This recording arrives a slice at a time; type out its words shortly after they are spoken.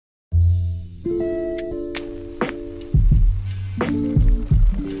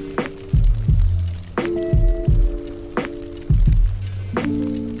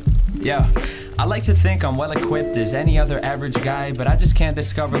Yeah, I like to think I'm well equipped as any other average guy, but I just can't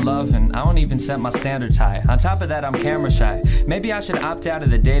discover love and I don't even set my standards high. On top of that, I'm camera shy. Maybe I should opt out of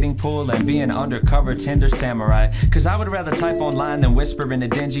the dating pool and be an undercover Tinder Samurai, cause I would rather type online than whisper in a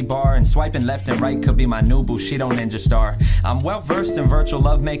dingy bar, and swiping left and right could be my new bushido ninja star. I'm well versed in virtual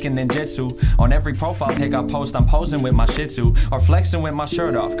lovemaking ninjutsu. On every profile pic I post, I'm posing with my shih tzu, or flexing with my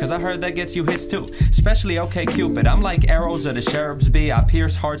shirt off, cause I heard that gets you hits too. Especially OkCupid, I'm like Eros or the cherubs be. I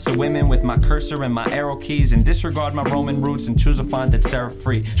pierce hearts of women with my cursor and my arrow keys, and disregard my Roman roots and choose a font that's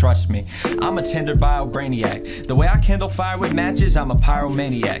serif-free. Trust me, I'm a Tinder bio brainiac. The way I kindle fire with matches, I'm a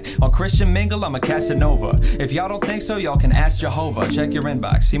pyromaniac. On Christian Mingle, I'm a Casanova. If y'all don't think so, y'all can ask Jehovah. Check your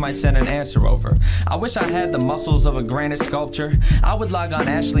inbox, he might send an answer over. I wish I had the muscles of a granite sculpture. I would log on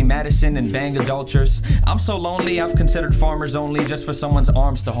Ashley Madison and bang adulterers. I'm so lonely, I've considered farmers only just for someone's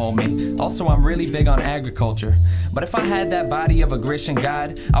arms to hold me. Also, I'm really big on agriculture. But if I had that body of a Grecian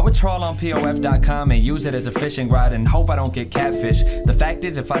god, I would trawl on POF.com and use it as a fishing rod and hope I don't get catfish. The fact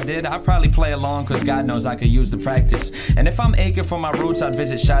is, if I did, I'd probably play along, cause God knows I could use the practice. And if I'm aching for my roots, I'd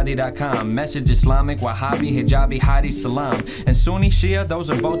visit shadi.com. Message Islamic, Wahhabi, Hijabi, Hadi, Salam. And Sunni, Shia, those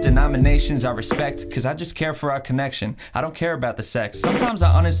are both denominations I respect, cause I just care for our connection. I don't care about the sex. Sometimes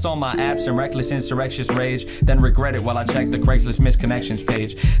I uninstall my apps in reckless insurrectious rage, then regret it while I check the Craigslist misconnections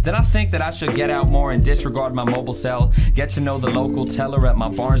page. Then I think that I should get out more and disregard my mobile cell. Get to know the local teller at my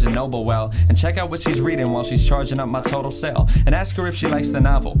Barnes & Noble well, and check out what she's reading while she's charging up my total sale, and ask her if she likes the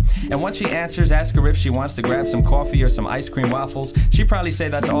novel. And once she answers, ask her if she wants to grab some coffee or some ice cream waffles. She'd probably say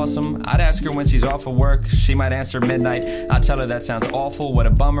that's awesome. I'd ask her when she's off of work. She might answer midnight. I'd tell her that sounds awful, what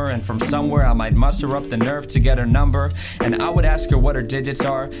a bummer, and from somewhere I might muster up the nerve to get her number. And I would ask her what her digits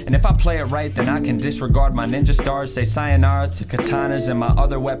are, and if I play it right, then I can disregard my ninja stars, say sayonara to katanas and my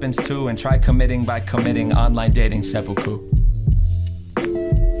other weapons too, and try committing by committing online dating seppuku.